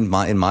needs to, in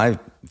my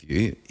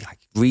view,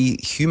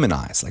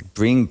 rehumanize,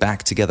 bring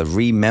back together,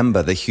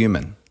 remember the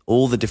human,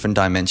 all the different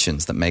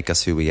dimensions that make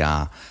us who we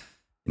are,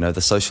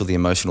 the social, the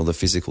emotional, the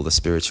physical, the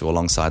spiritual,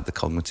 alongside the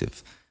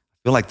cognitive. I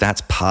feel like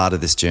that's part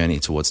of this journey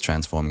towards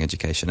transforming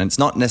education. And it's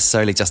not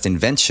necessarily just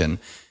invention,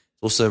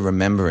 it's also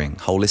remembering.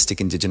 Holistic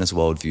indigenous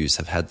worldviews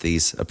have had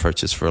these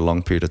approaches for a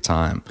long period of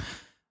time.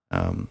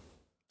 I'm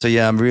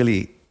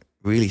really,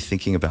 really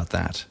thinking about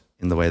that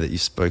in the way that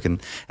you've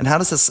spoken. And how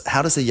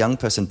does a young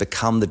person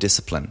become the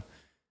discipline?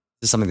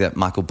 This is something that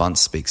Michael Bunt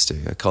speaks to,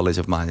 a colleague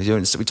of mine.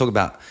 We talk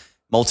about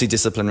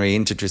multidisciplinary,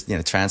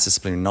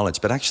 transdisciplinary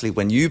knowledge, but actually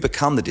when you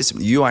become the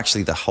discipline, you're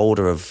actually the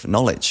holder of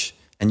knowledge,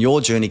 and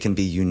your journey can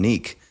be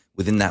unique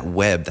within that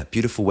web, that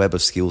beautiful web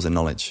of skills and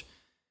knowledge.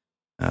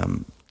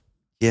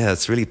 Yeah,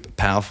 it's really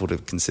powerful to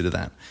consider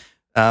that.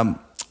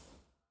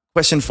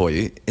 Question for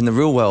you. In the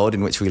real world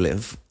in which we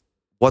live,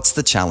 what's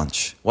the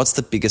challenge? What's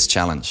the biggest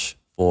challenge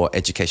for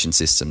education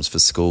systems, for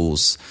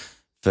schools,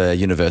 for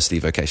university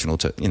vocational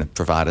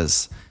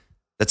providers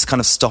that's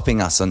kind of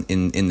stopping us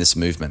in this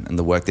movement and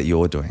the work that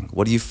you're doing?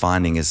 What are you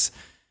finding is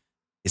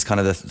kind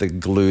of the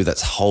glue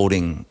that's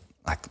holding,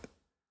 like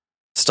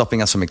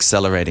stopping us from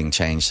accelerating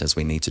change as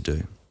we need to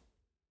do?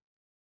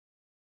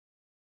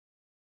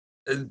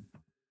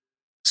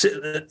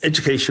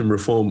 Education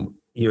reform,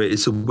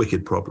 it's a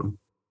wicked problem.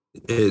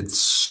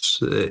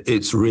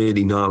 It's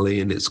really gnarly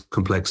in its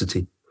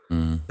complexity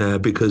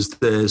because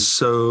there's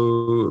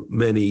so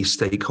many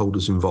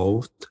stakeholders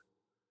involved.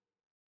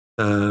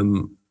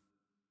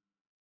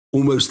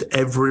 Almost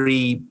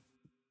every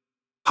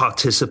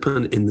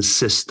participant in the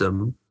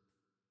system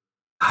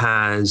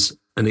has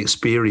an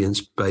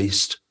experience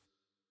based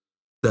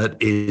that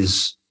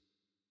is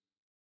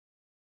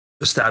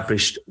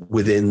established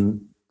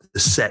within the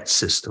set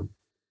system.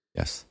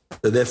 Yes.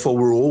 So therefore,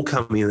 we're all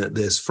coming in at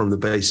this from the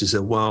basis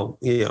of, well,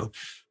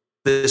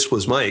 this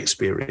was my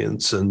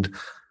experience. And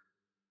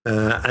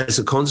as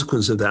a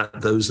consequence of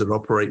that, those that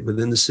operate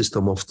within the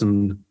system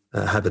often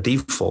have a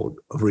default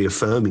of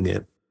reaffirming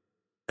it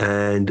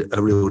and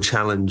a real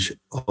challenge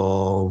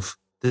of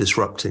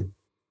disrupting.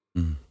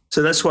 Mm.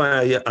 So that's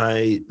why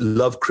I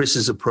love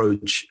Chris's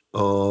approach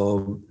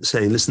of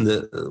saying, listen,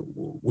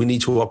 we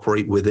need to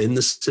operate within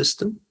the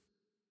system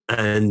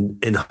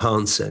and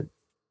enhance it.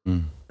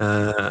 Mm.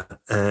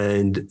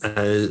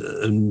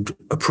 And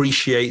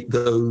appreciate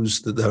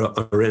those that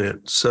are in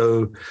it.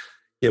 So,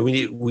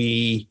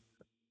 we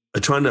are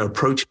trying to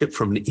approach it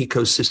from an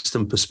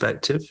ecosystem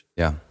perspective.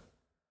 Yeah.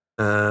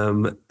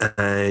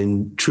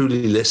 And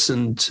truly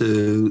listen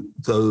to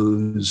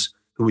those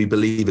who we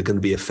believe are going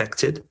to be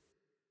affected,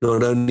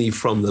 not only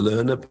from the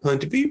learner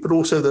point of view, but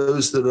also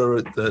those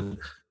that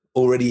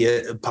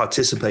already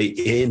participate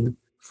in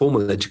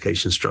formal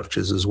education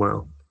structures as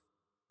well.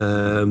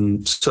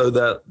 So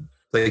that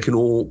they can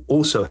all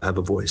also have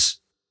a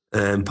voice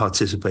and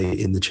participate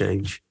in the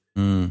change.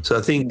 Mm. So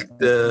I think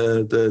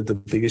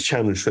the biggest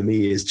challenge for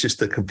me is just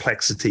the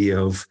complexity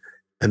of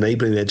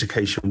enabling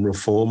education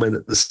reform, and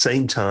at the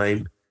same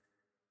time,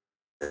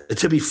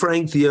 to be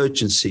frank, the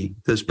urgency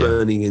that's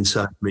burning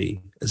inside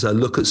me as I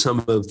look at some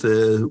of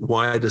the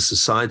wider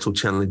societal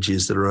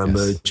challenges that are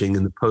emerging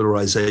and the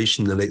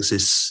polarization that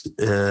exists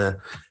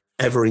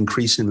ever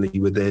increasingly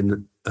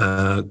within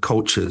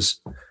cultures.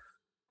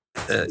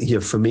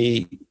 For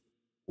me,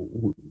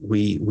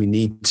 we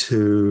need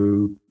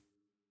to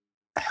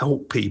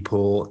help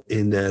people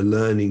in their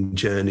learning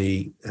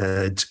journey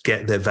to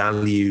get their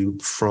value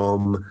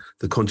from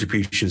the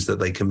contributions that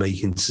they can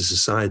make into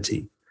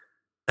society,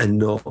 and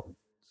not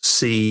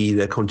see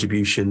their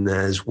contribution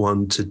as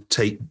one to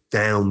take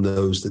down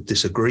those that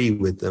disagree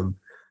with them,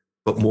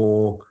 but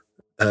more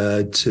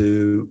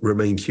to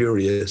remain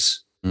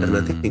curious. Mm. And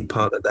I think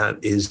part of that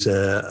is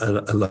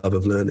a love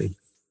of learning.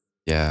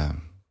 Yeah,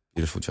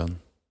 beautiful, John.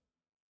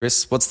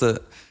 Chris, what's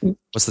the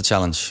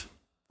challenge from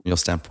your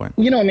standpoint?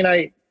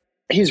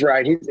 He's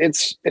right.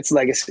 It's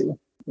legacy.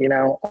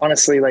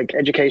 Honestly, like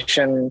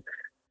education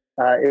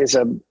is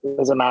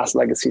a mass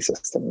legacy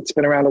system. It's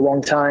been around a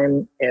long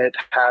time. It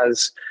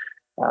has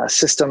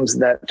systems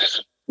that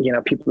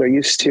people are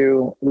used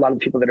to. A lot of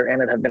the people that are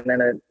in it have been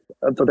in it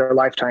for their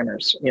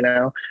lifetimers.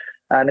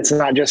 And it's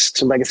not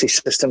just legacy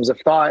systems of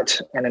thought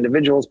and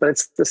individuals, but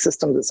it's the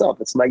systems itself.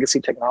 It's legacy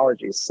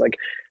technologies. Like,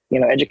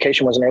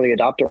 education was an early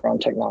adopter on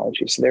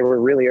technology. So they were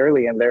really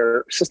early, and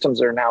their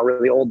systems are now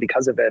really old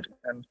because of it.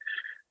 And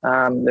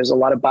there's a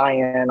lot of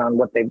buy-in on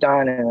what they've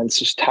done, and it's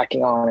just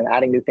tacking on and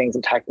adding new things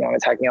and tacking on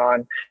and tacking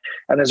on.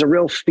 And there's a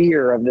real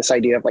fear of this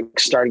idea of like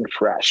starting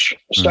fresh.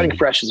 Starting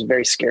fresh is a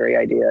very scary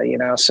idea,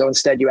 So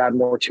instead you add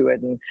more to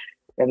it,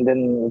 and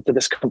then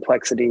this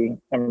complexity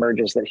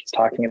emerges that he's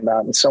talking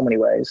about in so many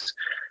ways.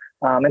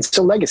 And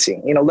so legacy,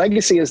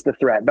 legacy is the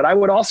threat, but I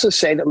would also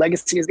say that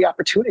legacy is the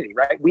opportunity,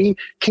 right? We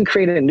can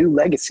create a new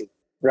legacy,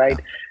 right?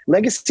 Yeah.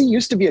 Legacy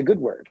used to be a good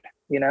word,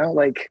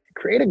 like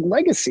create a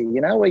legacy,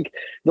 like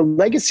the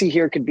legacy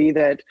here could be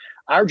that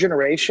our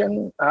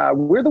generation,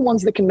 we're the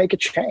ones that can make a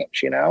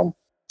change, and,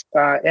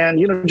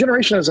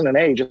 generation isn't an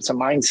age, it's a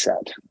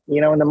mindset,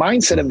 and the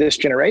mindset of this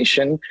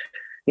generation,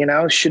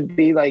 should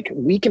be like,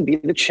 we can be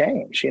the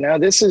change,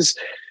 this is,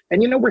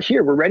 and, we're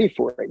here, we're ready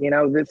for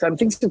it.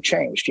 Things have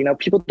changed.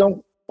 People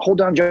don't hold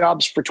down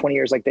jobs for 20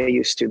 years like they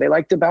used to. They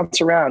like to bounce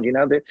around,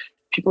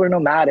 people are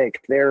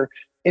nomadic. They're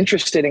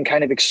interested in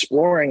kind of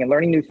exploring and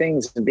learning new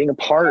things and being a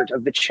part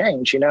of the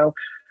change. A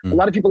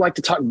lot of people like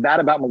to talk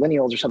bad about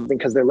millennials or something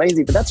because they're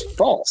lazy, but that's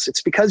false.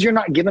 It's because you're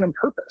not giving them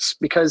purpose.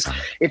 Because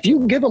if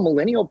you give a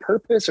millennial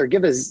purpose or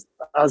give a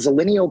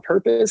zillennial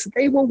purpose,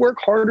 they will work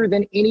harder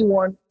than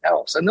anyone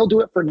else, and they'll do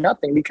it for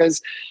nothing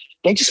because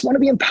they just want to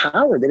be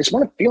empowered. They just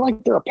want to feel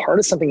like they're a part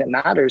of something that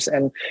matters.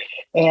 And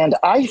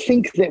I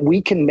think that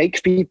we can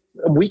make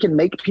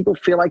people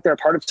feel like they're a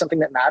part of something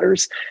that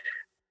matters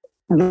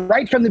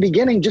right from the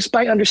beginning, just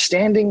by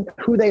understanding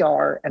who they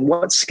are and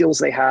what skills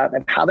they have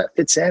and how that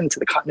fits into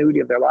the continuity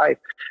of their life.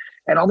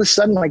 And all of a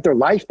sudden, like, their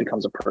life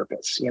becomes a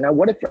purpose.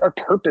 What if our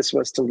purpose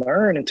was to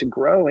learn and to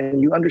grow,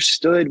 and you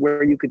understood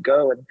where you could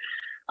go? And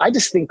I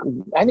think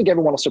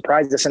everyone will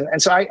surprise us.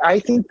 And so I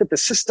think that the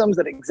systems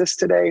that exist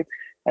today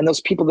and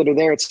those people that are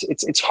there,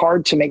 it's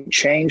hard to make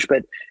change,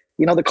 but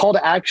the call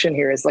to action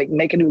here is like,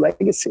 make a new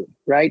legacy,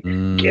 right?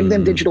 Give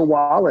them digital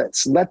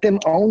wallets, let them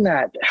own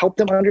that, help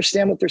them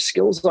understand what their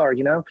skills are,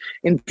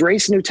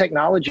 embrace new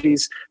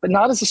technologies, but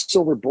not as a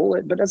silver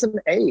bullet, but as an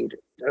aid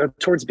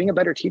towards being a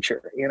better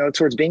teacher,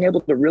 towards being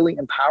able to really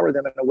empower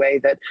them in a way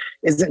that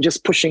isn't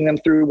just pushing them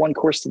through one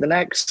course to the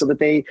next so that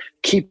they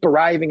keep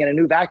arriving in a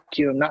new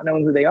vacuum, not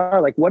knowing who they are.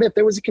 Like, what if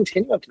there was a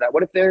continuum to that?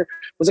 What if there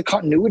was a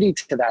continuity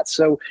to that?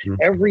 So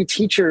every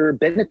teacher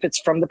benefits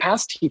from the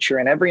past teacher,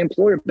 and every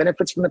employer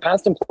benefits from the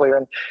past employer.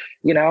 And,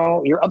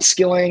 you're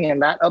upskilling,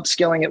 and that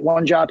upskilling at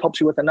one job helps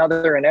you with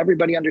another. And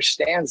everybody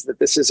understands that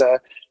this is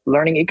a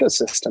learning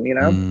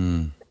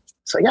ecosystem,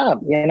 So yeah,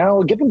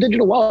 give them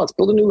digital wallets,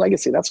 build a new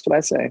legacy. That's what I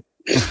say.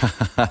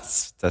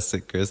 That's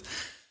it, Chris.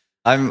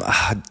 I'm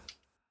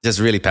just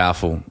really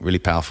powerful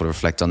to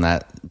reflect on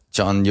that.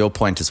 John, your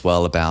point as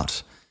well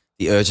about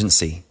the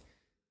urgency.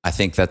 I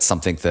think that's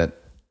something that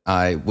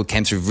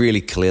came through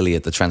really clearly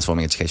at the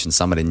Transforming Education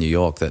Summit in New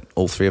York that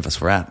all three of us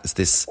were at. Is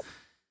this,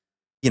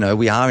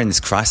 we are in this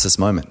crisis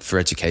moment for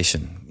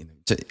education.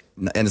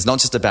 And it's not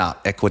just about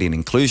equity and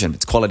inclusion,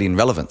 it's quality and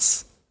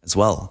relevance as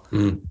well.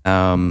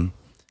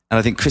 And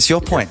I think, Chris,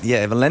 your point,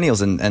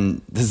 millennials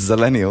and the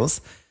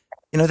zillennials,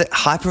 they're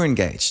hyper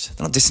engaged.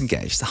 They're not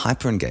disengaged, they're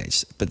hyper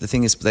engaged. But the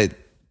thing is, they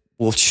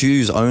will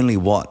choose only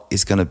what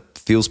is going to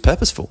feels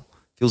purposeful,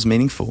 feels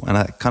meaningful. And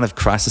a kind of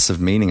crisis of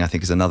meaning, I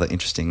think, is another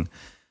interesting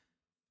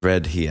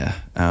thread here.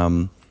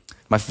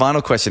 My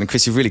final question, and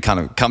Chris, you've really kind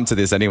of come to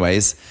this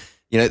anyways.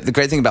 The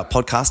great thing about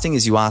podcasting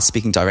is you are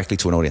speaking directly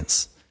to an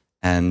audience.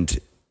 And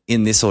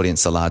in this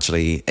audience are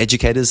largely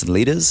educators and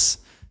leaders,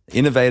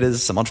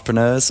 innovators, some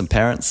entrepreneurs, some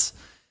parents.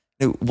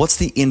 What's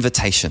the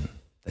invitation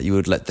that you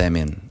would let them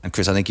in? And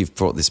Chris, I think you've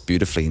brought this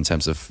beautifully in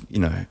terms of,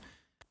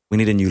 we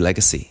need a new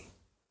legacy.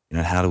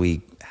 How do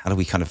we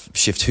kind of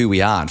shift who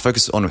we are and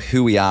focus on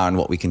who we are and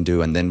what we can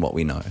do and then what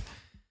we know?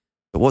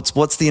 But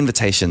what's the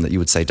invitation that you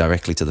would say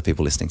directly to the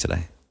people listening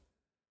today?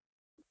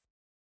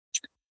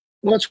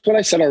 Well, it's what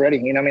I said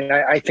already.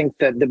 I think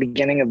that the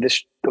beginning of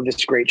this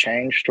great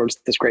change towards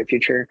this great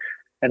future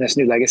and this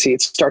new legacy,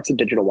 it starts with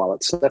digital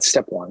wallets. So that's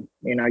step one.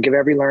 Give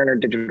every learner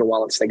digital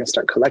wallets. They can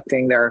start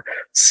collecting their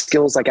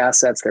skills like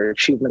assets, their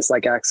achievements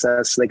like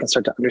access. So they can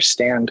start to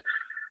understand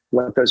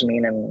what those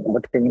mean and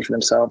what they mean for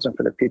themselves and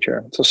for the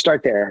future. So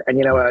start there. And,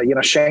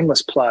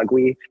 shameless plug.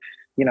 We,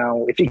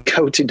 if you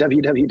go to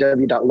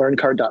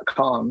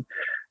www.learncard.com,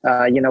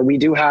 we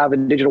do have a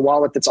digital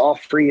wallet that's all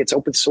free. It's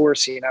open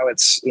source.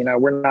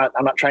 I'm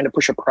not trying to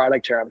push a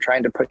product here. I'm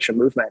trying to push a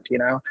movement,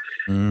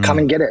 come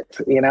and get it.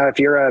 If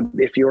you're a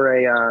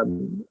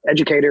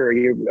educator or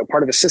you're a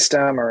part of a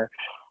system or,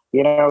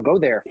 go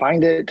there,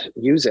 find it,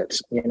 use it.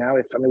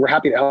 We're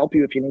happy to help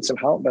you if you need some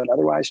help, but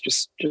otherwise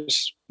just, do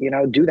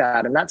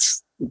that. And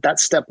that's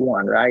step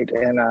one, right?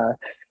 In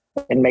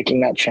making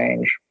that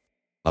change.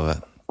 Love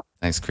it.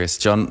 Thanks, Chris.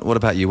 John, what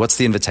about you? What's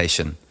the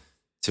invitation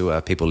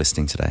to people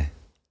listening today?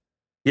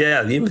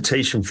 Yeah, the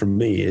invitation from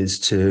me is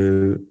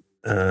to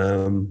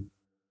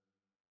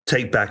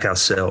take back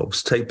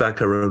ourselves, take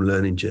back our own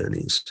learning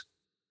journeys.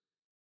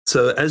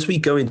 So as we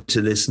go into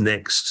this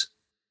next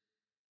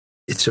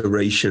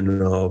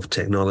iteration of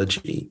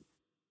technology,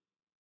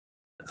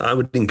 I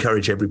would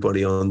encourage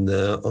everybody on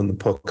the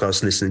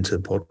podcast, listening to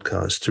the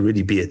podcast, to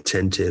really be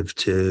attentive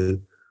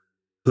to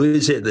who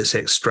is it that's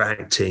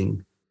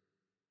extracting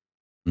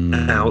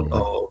out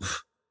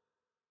of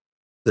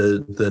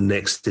the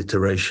next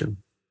iteration.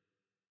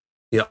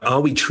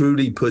 Are we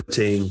truly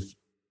putting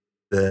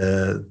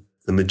the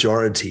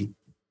majority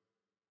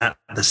at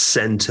the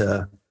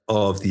center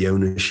of the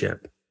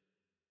ownership?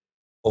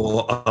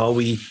 Or are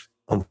we,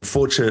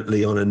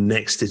 unfortunately, on a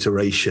next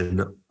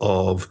iteration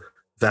of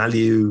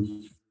value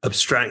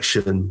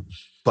abstraction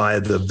by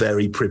the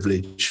very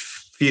privileged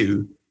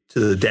few to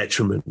the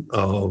detriment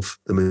of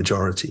the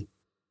majority?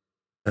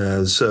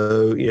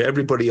 So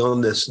everybody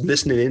on this,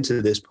 listening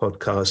into this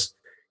podcast,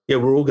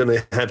 we're all going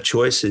to have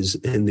choices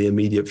in the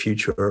immediate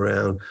future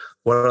around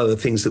what are the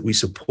things that we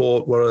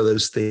support, what are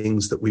those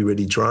things that we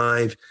really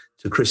drive.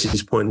 To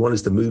Chris's point, what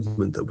is the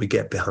movement that we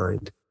get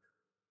behind?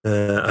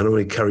 I want to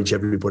encourage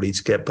everybody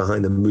to get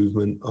behind the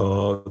movement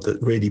that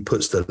really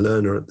puts the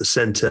learner at the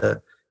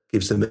center,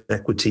 gives them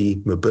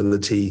equity,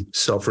 mobility,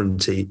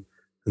 sovereignty,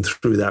 and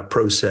through that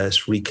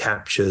process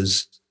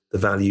recaptures the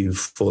value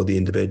for the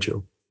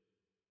individual.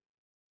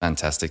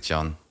 Fantastic,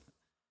 John.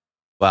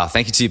 Wow,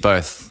 thank you to you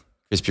both.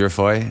 Chris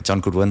Purifoy, John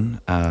Goodwin,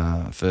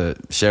 for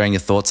sharing your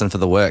thoughts and for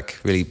the work,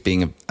 really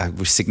being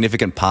a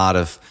significant part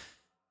of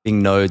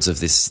being nodes of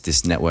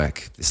this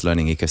network, this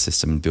learning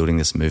ecosystem, and building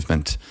this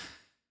movement.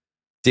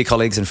 Dear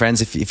colleagues and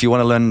friends, if you want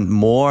to learn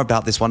more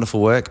about this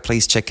wonderful work,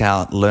 please check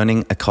out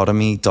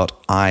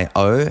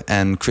learningeconomy.io.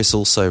 And Chris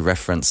also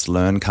referenced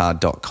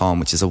learncard.com,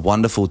 which is a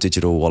wonderful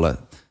digital wallet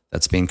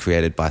that's been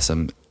created by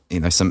some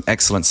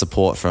excellent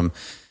support from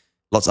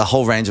a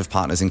whole range of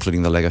partners,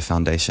 including the Lego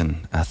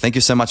Foundation. Thank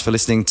you so much for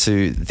listening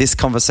to this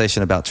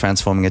conversation about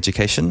transforming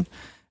education,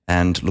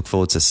 and look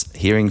forward to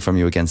hearing from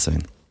you again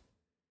soon.